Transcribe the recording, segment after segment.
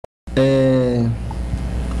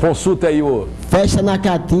Consulta aí o... Festa na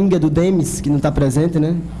Caatinga, do Demis, que não está presente,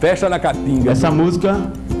 né? Festa na Caatinga. Essa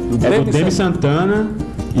música é do Demis Santana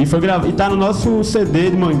e foi e tá no nosso CD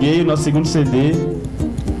de Mangueiro, nosso segundo CD.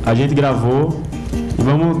 A gente gravou e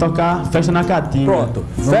vamos tocar Festa na Caatinga. Pronto,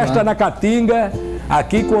 Festa na Caatinga,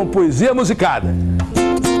 aqui com poesia musicada.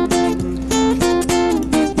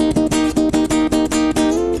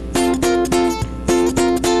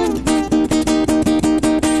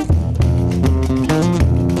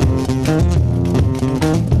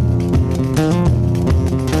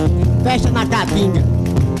 Festa na Caatinga.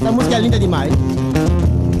 Essa música é linda demais.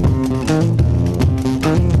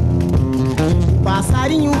 O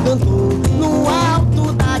passarinho cantou no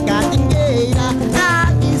alto da catingueira,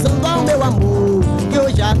 avisando ao meu amor que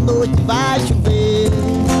hoje à noite vai chover.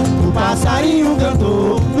 O passarinho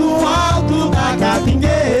cantou no alto da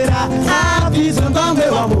catingueira, avisando ao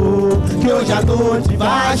meu amor que hoje à noite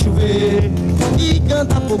vai chover. E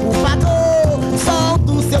canta fogo pagou,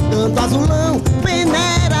 solta o seu canto azulão,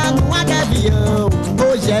 peneira no agavião,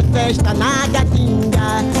 hoje é festa na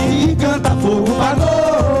Caatinga. E canta fogo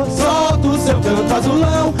pagou, solta o seu canto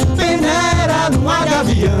azulão, peneira no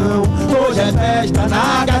agavião, hoje é festa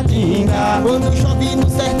na Caatinga. Quando chove no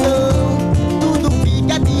sertão, tudo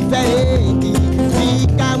fica diferente,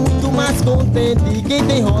 fica muito mais contente quem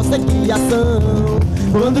tem roça e criação.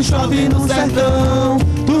 Quando chove no sertão,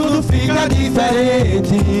 tudo fica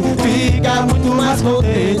diferente, fica muito mais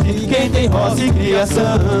contente quem tem roça e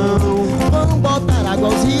criação. Vão botar água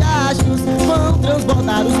aos riachos, vão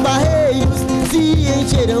transbordar os barreiros, se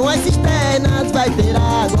encherão as cisternas, vai ter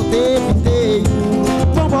água o tempo inteiro.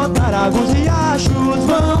 Vão botar água aos riachos,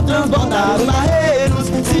 vão transbordar os barreiros,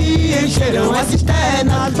 se encherão as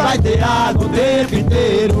cisternas, vai ter água o tempo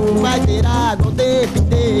inteiro. Vai ter água o tempo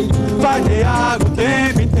inteiro. Vai ter água o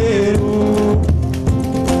tempo inteiro.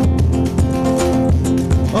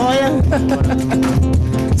 Olha.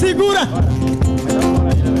 Segura.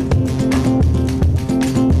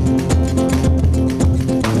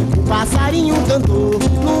 O passarinho cantou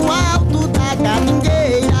no alto da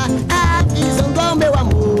catingueira, avisando ao meu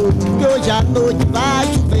amor que hoje à noite vai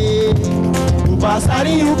chover. O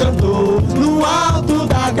passarinho cantou no alto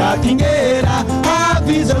da catingueira,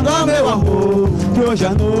 avisando ao meu amor que hoje à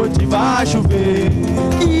noite vai chover.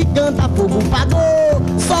 E canta fogo pagou,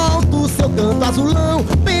 solta o seu canto azulão,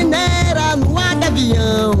 peneira no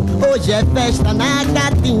agavião, hoje é festa na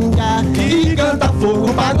Caatinga. E canta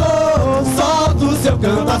fogo pagou, solta o seu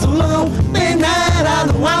canto azulão, peneira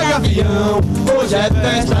no agavião, hoje é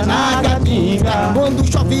festa na Caatinga.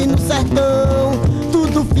 Quando chove no sertão,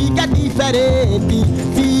 tudo fica diferente,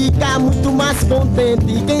 fica muito mais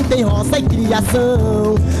contente quem tem roça e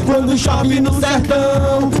criação. Quando chove no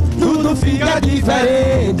sertão, tudo fica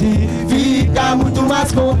diferente, fica muito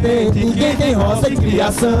mais contente quem tem roça e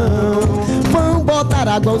criação. Vão botar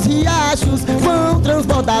água aos riachos, vão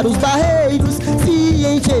transbordar os barreiros, se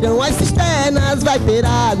encherão as cisternas, vai ter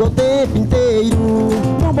água o tempo inteiro.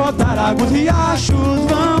 Vão botar água aos riachos,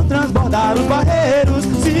 vão transbordar os barreiros,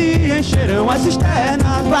 se encherão as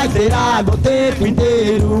cisternas, vai ter água o tempo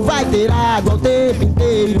inteiro. Vai ter água o tempo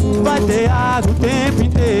inteiro. Vai ter água o tempo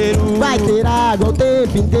inteiro. Vai ter água o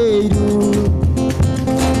tempo inteiro.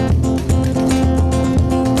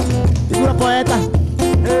 Segura, poeta.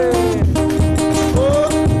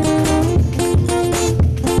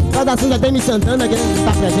 Saudação da Demis Santana, que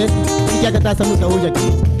está presente e quer cantar essa música hoje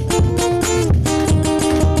aqui.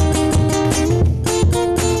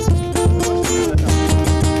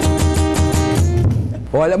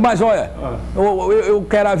 Olha, mas olha, eu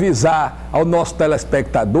quero avisar ao nosso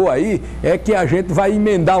telespectador aí, é que a gente vai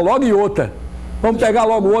emendar logo em outra. Vamos pegar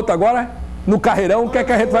logo outra agora? No carreirão, o que é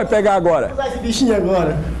que a gente vai pegar agora? Vamos usar esse bichinho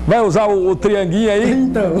agora. Vai usar o trianguinho aí?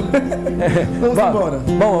 Então, vamos embora.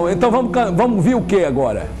 Bom, então vamos ver o que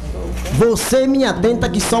agora? Você me atenta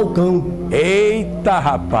que só o cão. Eita,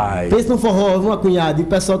 rapaz. Pensa no forró, uma cunhada, e o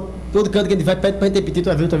pessoal, todo canto que a gente vai, pede pra gente repetir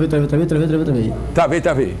outra vez.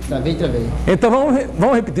 Travei. Então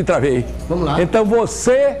vamos repetir outra vez. Vamos lá. Então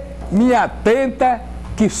você me atenta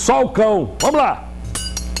que só o cão. Vamos lá.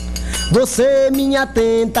 Você me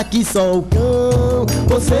atenta que só o cão.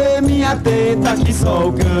 Você me atenta que só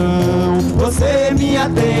o cão. Você me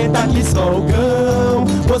atenta que só o cão.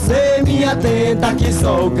 Você me atenta que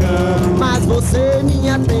só o cão. Mas você me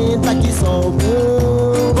atenta que só o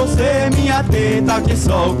cão. Você me atenta que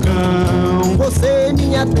só o cão. Você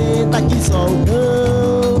me atenta que só o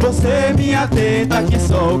cão. Você me atenta que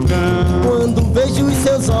só o cão. Quando vejo os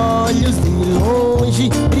seus olhos de longe,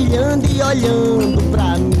 brilhando e olhando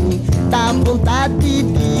pra mim, dá vontade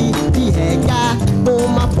de regar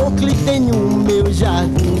como a flor que tem no meu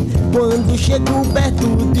jardim. Quando chego perto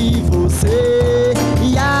de você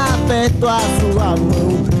e aperto a sua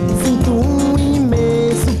mão, sinto um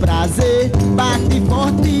imenso prazer. Bate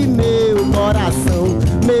forte meu coração.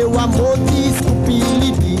 Meu amor, desculpe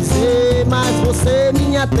lhe dizer, mas você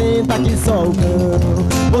me atenta que só o cão.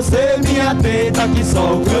 Você me atenta que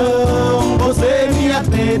só o cão. Você me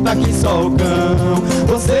atenta que só o cão.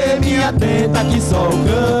 Você me atenta que só o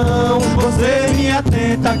cão. Você me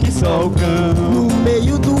atenta que só o cão. No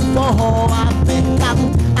meio do forró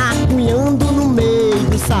apertado, acunhando no meio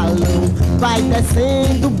do salão, vai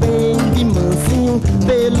descendo bem de mansinho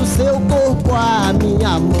pelo seu corpo a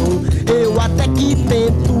minha mão. Eu até que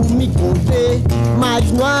tento me conter,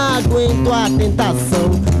 mas não aguento a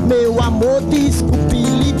tentação. Meu amor, desculpe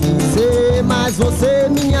lhe dizer, mas você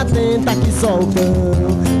me atenta que só o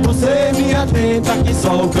cão. Você me atenta que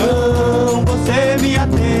só o cão. Você me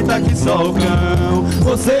atenta que só o cão.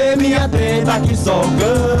 Você me atenta que só o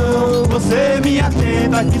cão. Você me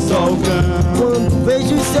atenta que só o cão. Quando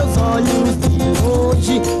vejo seus olhos de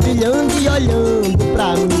longe, brilhando e olhando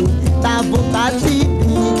pra mim, dá vontade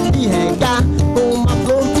de regar com uma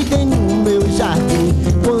flor que tem no meu jardim.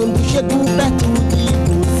 Quando chego perto de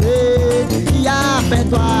você e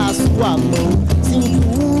aperto a sua mão,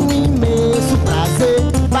 sinto um imenso prazer.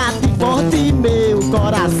 Bate forte meu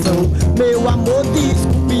coração. Meu amor,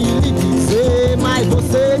 desculpe lhe dizer, mas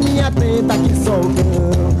você me atenta que só o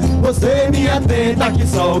cão. Você me atenta que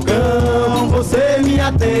só o cão. Você me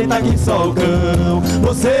atenta que só o cão.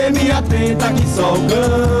 Você me atenta que só o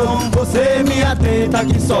cão. Você me atenta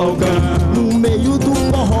que só o cão. No meio do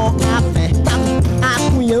forró apertado,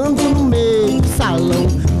 acunhando no meio do salão,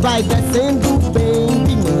 vai descendo bem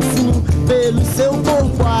de mansinho pelo seu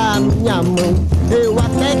corpo a minha mão. Eu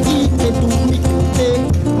até que tento me conter,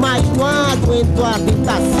 mas não aguento a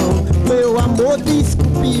tentação. Meu amor,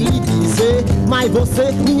 desculpe lhe dizer, mas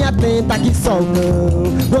você me atenta que só o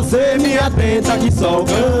cão. Você me atenta que só o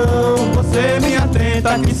cão. Você me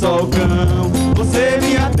atenta que só o cão. Você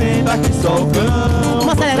me atenta que só o cão.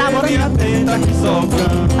 Vamos acelerar, bora. Você me atenta que só o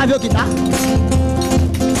cão. Vai ver o que dá?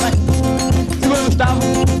 Vai. Segura, Gustavo.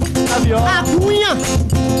 A viola. A cunha!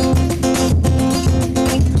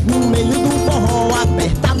 No meio do forró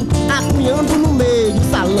apertado, acunhando no meio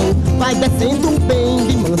do salão, vai descendo bem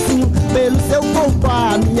de mansinho pelo seu corpo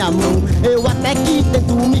a minha mão. Eu até que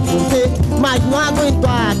tento me conter, mas não aguento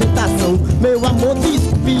a tentação. Meu amor,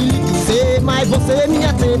 desculpe lhe dizer, mas você me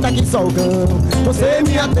atenta que só o cão. Você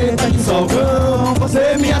me atenta que só o cão.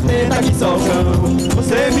 Você me atenta que só o cão.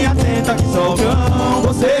 Você me atenta que só o cão.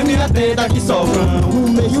 Você me atenta que só o cão. No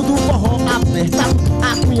meio do forró apertado,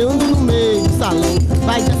 acunhando no meio do salão,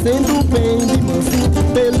 vai descendo bem de mansinho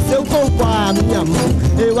pelo seu corpo a minha mão.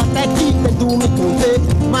 Eu até que tento me conter,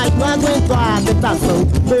 mas não aguento a tentação.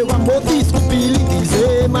 Meu amor, desculpe lhe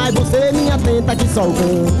dizer, mas você me atenta que só o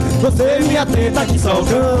cão. Você me atenta que só o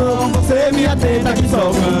cão. Você me atenta que só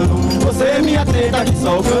o cão. Você me atenta que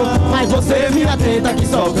só o cão. Mas você me atenta que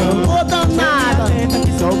só o cão. Ô danada! Você me atenta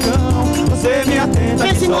que só o cão. Você me atenta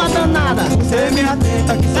que Pense só o numa cão. danada! Você me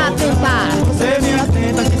atenta que só o cão. Atentar! Você me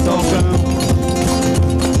atenta que só o cão.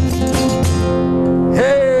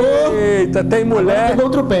 Eita, tem mulher. Pegou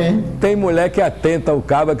outro pé. Tem mulher que atenta o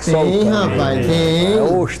cabo que só o Tem, cão. rapaz, tem.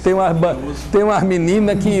 Oxe, tem umas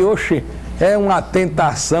meninas que, oxe, é uma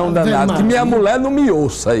tentação danada. Que minha mulher não me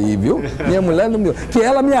ouça aí, viu? Minha mulher não me ouça. Que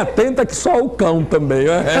ela me atenta que só o cão também.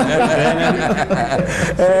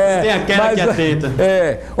 Tem aquela que atenta.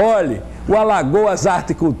 Olha, o Alagoas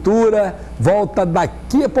Arte e Cultura volta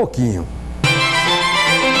daqui a pouquinho.